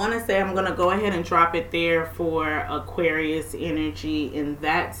I want to say I'm going to go ahead and drop it there for Aquarius energy in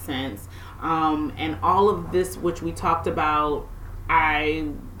that sense. And all of this, which we talked about,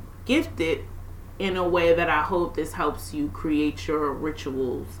 I gifted in a way that I hope this helps you create your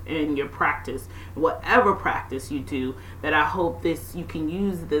rituals and your practice, whatever practice you do, that I hope this you can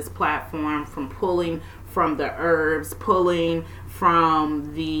use this platform from pulling from the herbs, pulling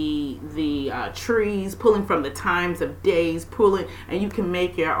from the trees, pulling from the times of days, pulling, and you can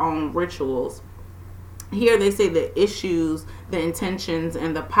make your own rituals. Here they say the issues, the intentions,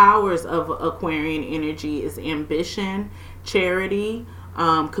 and the powers of Aquarian energy is ambition, charity,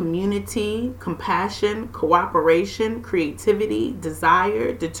 community, compassion, cooperation, creativity,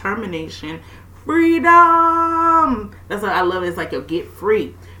 desire, determination, freedom. That's what I love. It's like you'll get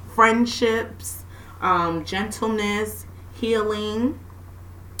free. Friendships, gentleness, healing,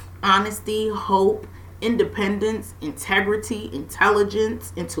 honesty, hope, independence, integrity,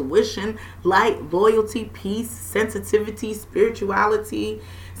 intelligence, intuition, light, loyalty, peace, sensitivity, spirituality,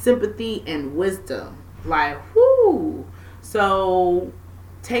 sympathy, and wisdom. Like, whoo. So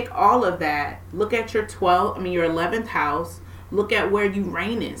take all of that. Look at your your 11th house. Look at where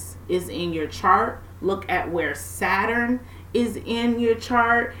Uranus is in your chart. Look at where Saturn is in your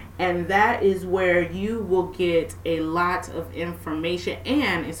chart, and that is where you will get a lot of information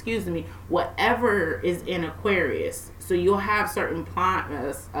and, whatever is in Aquarius. So you'll have certain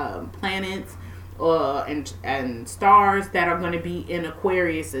planets and stars that are going to be in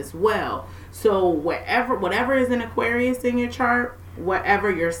Aquarius as well. So whatever is in Aquarius in your chart,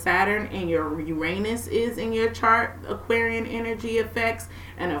 whatever your Saturn and your Uranus is in your chart, Aquarian energy affects,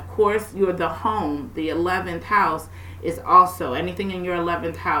 and of course you're the home, the 11th house is also, anything in your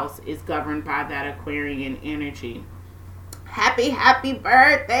 11th house is governed by that Aquarian energy. Happy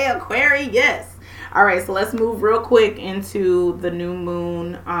birthday, Aquarius. All right, so let's move real quick into the new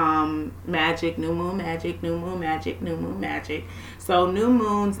moon magic. So new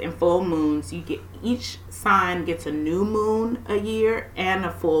moons and full moons, each sign gets a new moon a year and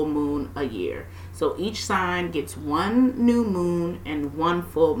a full moon a year. So each sign gets one new moon and one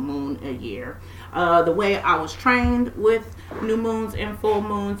full moon a year. The way I was trained with new moons and full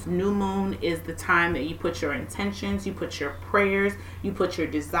moons, new moon is the time that you put your intentions, you put your prayers, you put your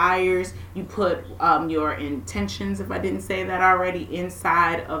desires, you put your intentions, if I didn't say that already,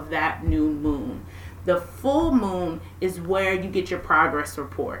 inside of that new moon. The full moon is where you get your progress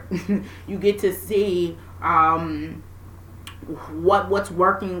report. You get to see what's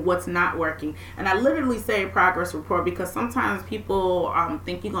working, what's not working. And I literally say progress report because sometimes people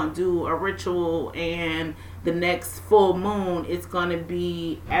think you're going to do a ritual and the next full moon is going to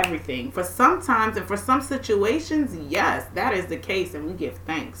be everything. For sometimes and for some situations, yes, that is the case, and we give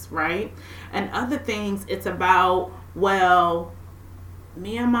thanks, right? And other things, it's about, well,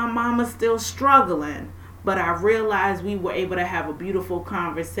 me and my mama still struggling, but I realized we were able to have a beautiful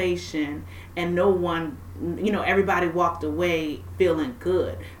conversation and no one, everybody walked away feeling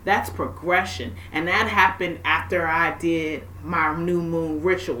good. That's progression. And that happened after I did my new moon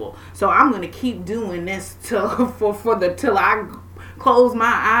ritual. So I'm going to keep doing this till I close my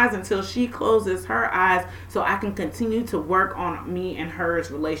eyes, until she closes her eyes, so I can continue to work on me and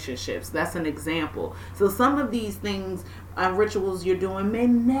hers relationships. That's an example. So some of these things, rituals you're doing may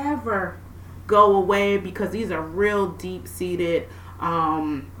never go away because these are real deep-seated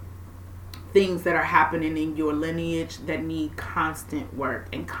things that are happening in your lineage that need constant work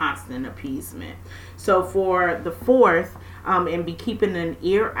and constant appeasement. So for the 4th, and be keeping an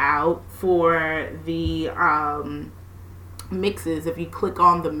ear out for the mixes. If you click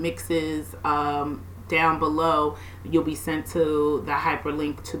on the mixes down below, you'll be sent to the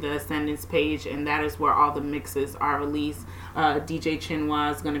hyperlink to the Ascendance page, and that is where all the mixes are released. DJ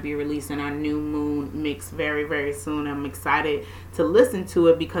Chinua is going to be releasing our new moon mix very, very soon. I'm excited to listen to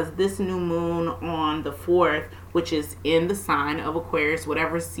it because this new moon on the 4th, which is in the sign of Aquarius,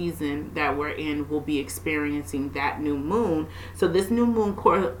 whatever season that we're in, will be experiencing that new moon. So this new moon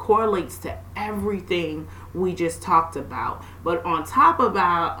correlates to everything we just talked about. But on top of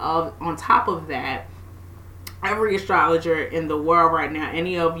that, every astrologer in the world right now,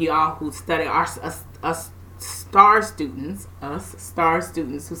 any of y'all who study us star students who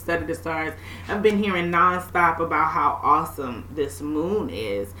study the stars, have been hearing nonstop about how awesome this moon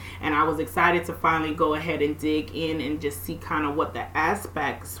is. And I was excited to finally go ahead and dig in and just see kind of what the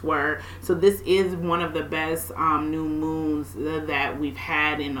aspects were. So this is one of the best new moons that we've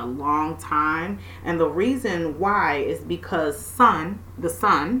had in a long time. And the reason why is because the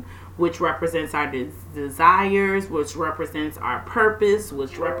sun, which represents our desires, which represents our purpose,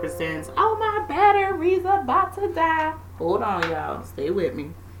 which represents, oh, my battery's about to die. Hold on, y'all. Stay with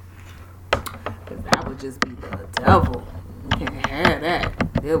me. Because that would just be the devil. We can't have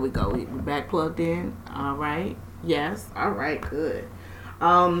that. There we go. We back plugged in. All right. Yes. All right. Good.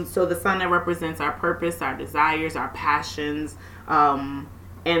 So the sun that represents our purpose, our desires, our passions,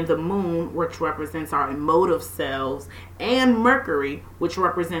 and the moon, which represents our emotive selves, and Mercury, which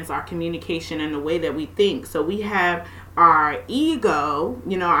represents our communication and the way that we think. So we have our ego,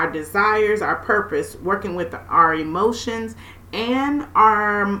 our desires, our purpose, working with our emotions and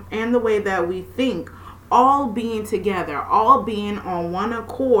the way that we think, all being together, all being on one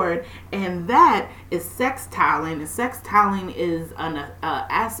accord, and that is sextiling. And sextiling is an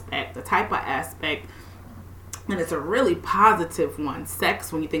aspect, a type of aspect, and it's a really positive one.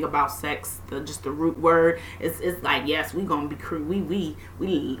 Sex, when you think about sex, just the root word, it's like, yes, we gonna be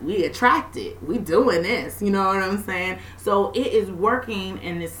we attracted, we doing this, you know what I'm saying? So it is working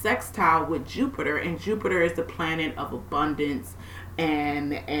in this sextile with Jupiter, and Jupiter is the planet of abundance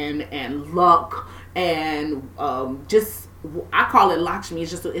and luck, and just, I call it Lakshmi.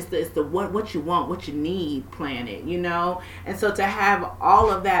 It's the what you want, what you need planet, And so to have all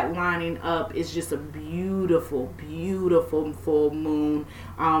of that lining up is just a beautiful, beautiful full moon.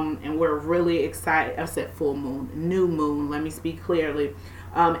 And we're really excited. I said full moon, new moon. Let me speak clearly.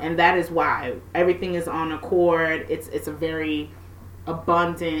 And that is why everything is on accord. It's a very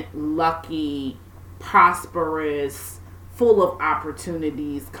abundant, lucky, prosperous, full of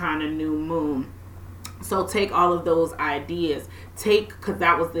opportunities kind of new moon. So take all of those ideas, because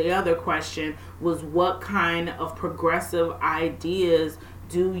that was the other question, was what kind of progressive ideas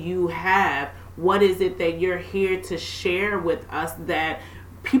do you have? What is it that you're here to share with us that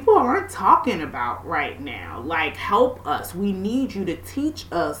people aren't talking about right now? Like, help us. We need you to teach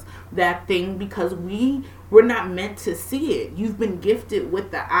us that thing, because we're not meant to see it. You've been gifted with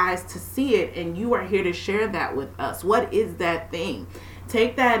the eyes to see it, and you are here to share that with us. What is that thing?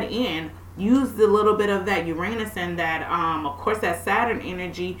 Take that in. Use the little bit of that Uranus and that, of course, that Saturn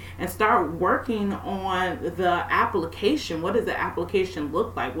energy, and start working on the application. What does the application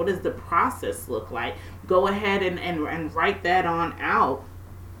look like? What does the process look like? Go ahead and write that on out.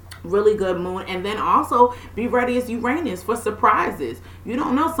 Really good moon. And then also be ready as Uranus for surprises. You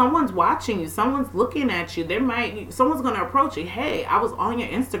don't know, someone's watching you, someone's looking at you. Someone's going to approach you. Hey, I was on your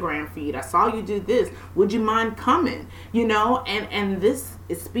Instagram feed, I saw you do this, would you mind coming? And this,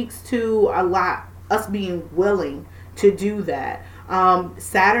 it speaks to a lot, us being willing to do that.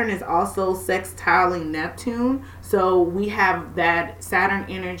 Saturn is also sextiling Neptune, so we have that Saturn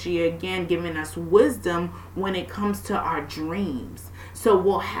energy again giving us wisdom when it comes to our dreams. So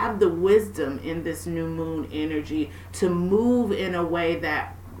we'll have the wisdom in this new moon energy to move in a way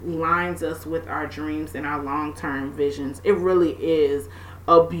that lines us with our dreams and our long-term visions. It really is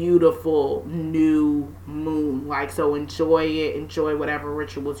a beautiful new moon. So enjoy it. Enjoy whatever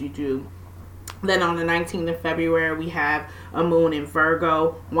rituals you do. Then on the 19th of February, we have a moon in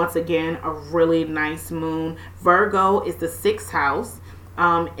Virgo. Once again, a really nice moon. Virgo is the 6th house.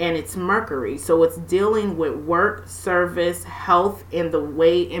 And it's Mercury, so it's dealing with work, service, health, and the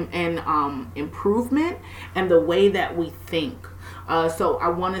way and improvement, and the way that we think. So I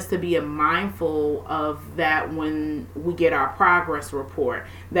want us to be mindful of that when we get our progress report,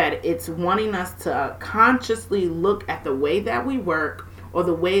 that it's wanting us to consciously look at the way that we work, or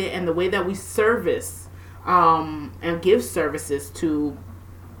the way that we service and give services to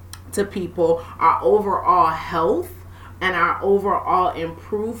people, our overall health, and our overall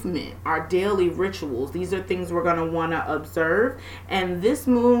improvement, our daily rituals. These are things we're going to want to observe. And this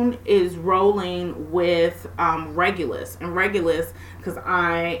moon is rolling with Regulus. And Regulus, because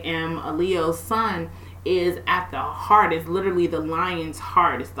I am a Leo sun, is at the heart. It's literally the lion's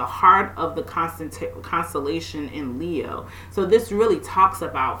heart. It's the heart of the constellation in Leo. So this really talks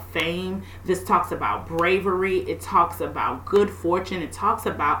about fame. This talks about bravery. It talks about good fortune. It talks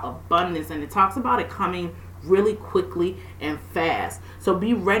about abundance. And it talks about it coming really quickly and fast. So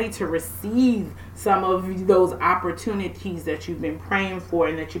be ready to receive some of those opportunities that you've been praying for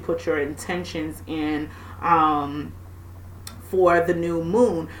and that you put your intentions in for the new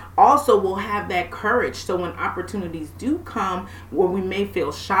moon. Also, we'll have that courage. So when opportunities do come, where we may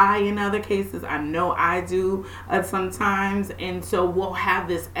feel shy in other cases, I know I do sometimes, and so we'll have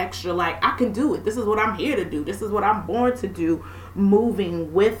this extra, I can do it. This is what I'm here to do. This is what I'm born to do,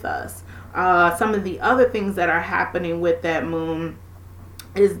 moving with us. Some of the other things that are happening with that moon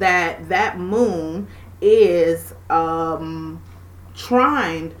is that moon is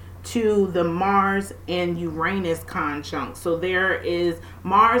trined to the Mars and Uranus conjunct. So there is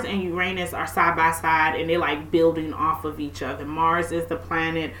Mars and Uranus are side by side, and they're building off of each other. Mars is the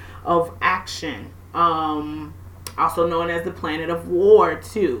planet of action, also known as the planet of war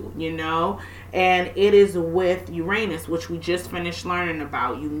too, and it is with Uranus, which we just finished learning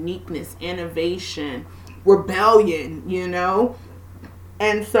about, uniqueness, innovation, rebellion,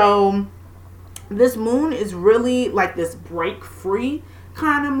 And so this moon is really like this break free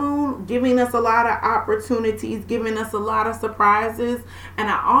kind of moon, giving us a lot of opportunities, giving us a lot of surprises. And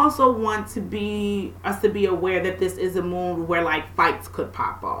I also want to be us to be aware that this is a moon where like fights could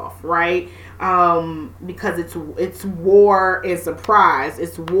pop off, right? Because it's war and surprise,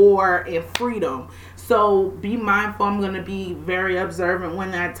 it's war and freedom. So be mindful. I'm going to be very observant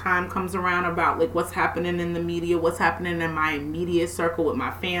when that time comes around about like what's happening in the media, what's happening in my immediate circle with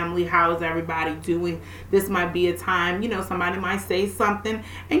my family. How is everybody doing? This might be a time, somebody might say something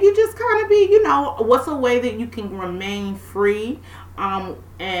and you just kind of be, what's a way that you can remain free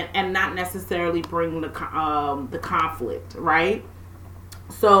and not necessarily bring the conflict, right?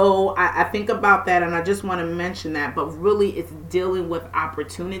 So I think about that, and I just want to mention that, but really it's dealing with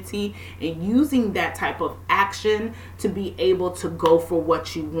opportunity and using that type of action to be able to go for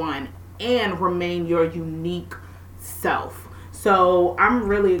what you want and remain your unique self. So I'm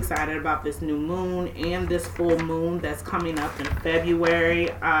really excited about this new moon and this full moon that's coming up in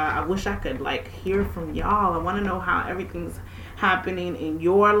February. I wish I could hear from y'all. I want to know how everything's happening in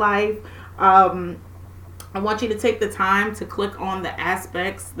your life. I want you to take the time to click on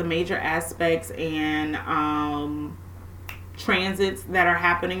the major aspects and transits that are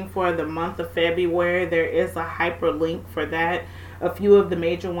happening for the month of February. There is a hyperlink for that. A few of the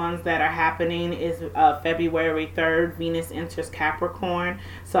major ones that are happening is February 3rd, Venus enters Capricorn.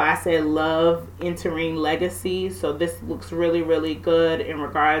 So I said love entering legacy. So this looks really, really good in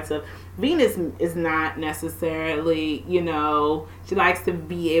regards of Venus is not necessarily, she likes to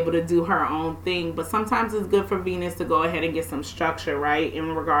be able to do her own thing. But sometimes it's good for Venus to go ahead and get some structure, right?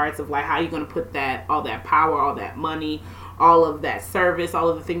 In regards of how you're going to put all that power, all that money, all of that service, all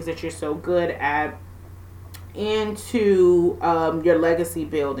of the things that you're so good at into your legacy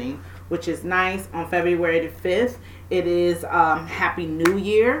building, which is nice. On February the 5th, it is Happy New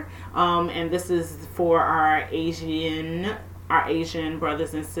Year, and this is for our Asian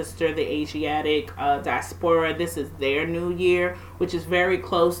brothers and sisters, the Asiatic diaspora. This is their new year, which is very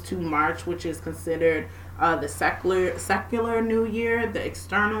close to March, which is considered the secular new year, the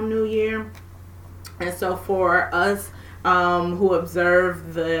external new year. And so for us who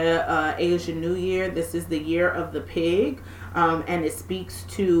observe the Asian New Year, this is the year of the pig, and it speaks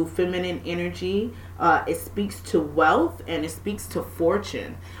to feminine energy, it speaks to wealth, and it speaks to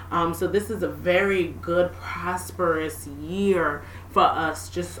fortune. So this is a very good, prosperous year for us.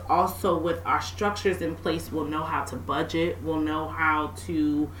 Just also with our structures in place, we'll know how to budget, we'll know how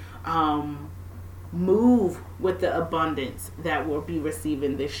to move with the abundance that we'll be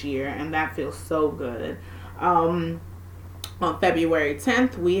receiving this year, and that feels so good. On February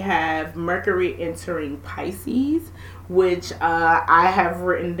 10th, we have Mercury entering Pisces, which I have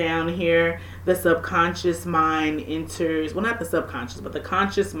written down here. The subconscious mind enters, well, not the subconscious, but the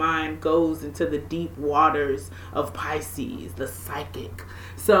conscious mind goes into the deep waters of Pisces, the psychic.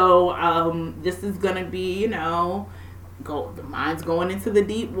 So this is going to be, the mind's going into the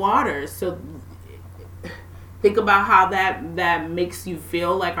deep waters. So think about how that makes you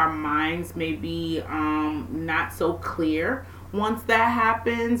feel, like our minds may be not so clear once that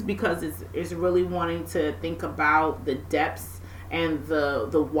happens, because it's really wanting to think about the depths and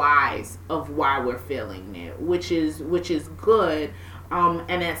the whys of why we're feeling it, which is good.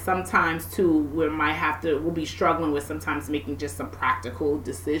 And then sometimes too, we'll be struggling with sometimes making just some practical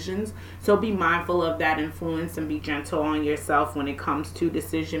decisions. So be mindful of that influence and be gentle on yourself when it comes to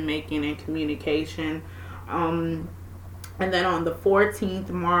decision making and communication. And then on the 14th,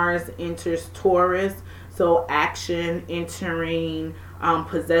 Mars enters Taurus. So action, entering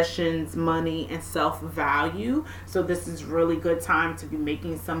possessions, money, and self-value. So this is really good time to be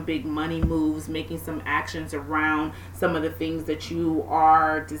making some big money moves, making some actions around some of the things that you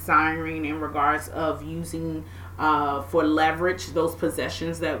are desiring in regards of using for leverage, those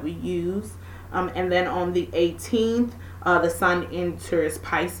possessions that we use. And then on the 18th, the sun enters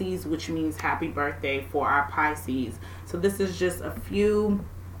Pisces, which means happy birthday for our Pisces. So this is just a few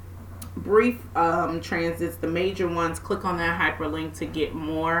brief transits, the major ones. Click on that hyperlink to get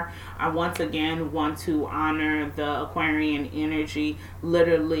more. I once again want to honor the Aquarian energy.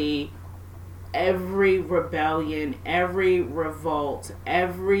 Literally every rebellion, every revolt,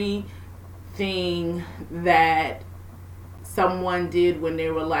 everything that someone did when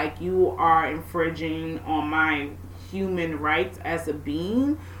they were like, you are infringing on my human rights as a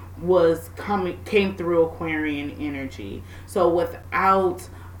being, came through Aquarian energy. So without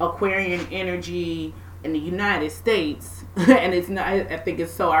Aquarian energy in the United States, and it's not, I think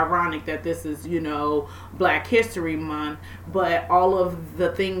it's so ironic that this is, Black History Month, but all of the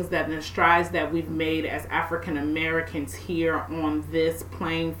things the strides that we've made as African Americans here on this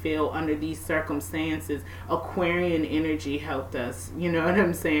playing field under these circumstances, Aquarian energy helped us, you know what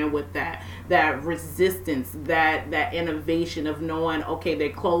I'm saying, with that resistance, that innovation of knowing, okay, they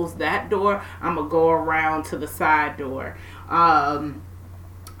closed that door, I'm gonna go around to the side door.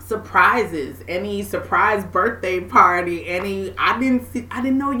 Surprises, any surprise birthday party, I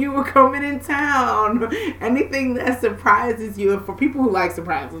didn't know you were coming in town, anything that surprises you. And for people who like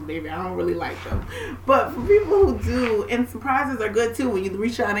surprises, baby, I don't really like them, but for people who do, and surprises are good too, when you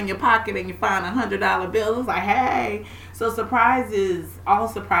reach out in your pocket and you find $100 bill, it's like, hey. So all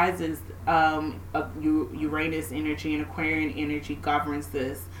surprises, Uranus energy and Aquarian energy governs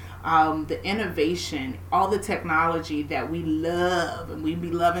this. The innovation, all the technology that we love, and we be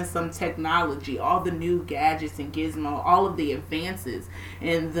loving some technology, all the new gadgets and gizmo, all of the advances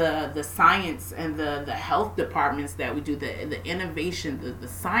in the science and the health departments that we do, the innovation, the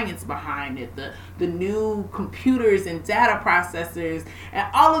science behind it, the new computers and data processors, and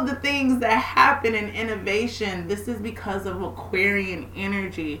all of the things that happen in innovation. This is because of Aquarian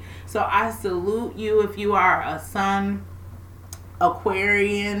energy. So I salute you if you are a sun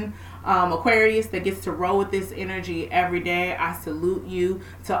Aquarius that gets to roll with this energy every day. I salute you.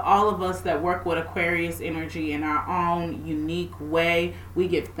 To all of us that work with Aquarius energy in our own unique way, we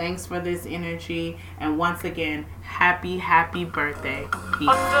give thanks for this energy. And once again, happy birthday. Peace.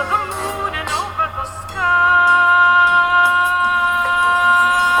 Under the moon and over the sky.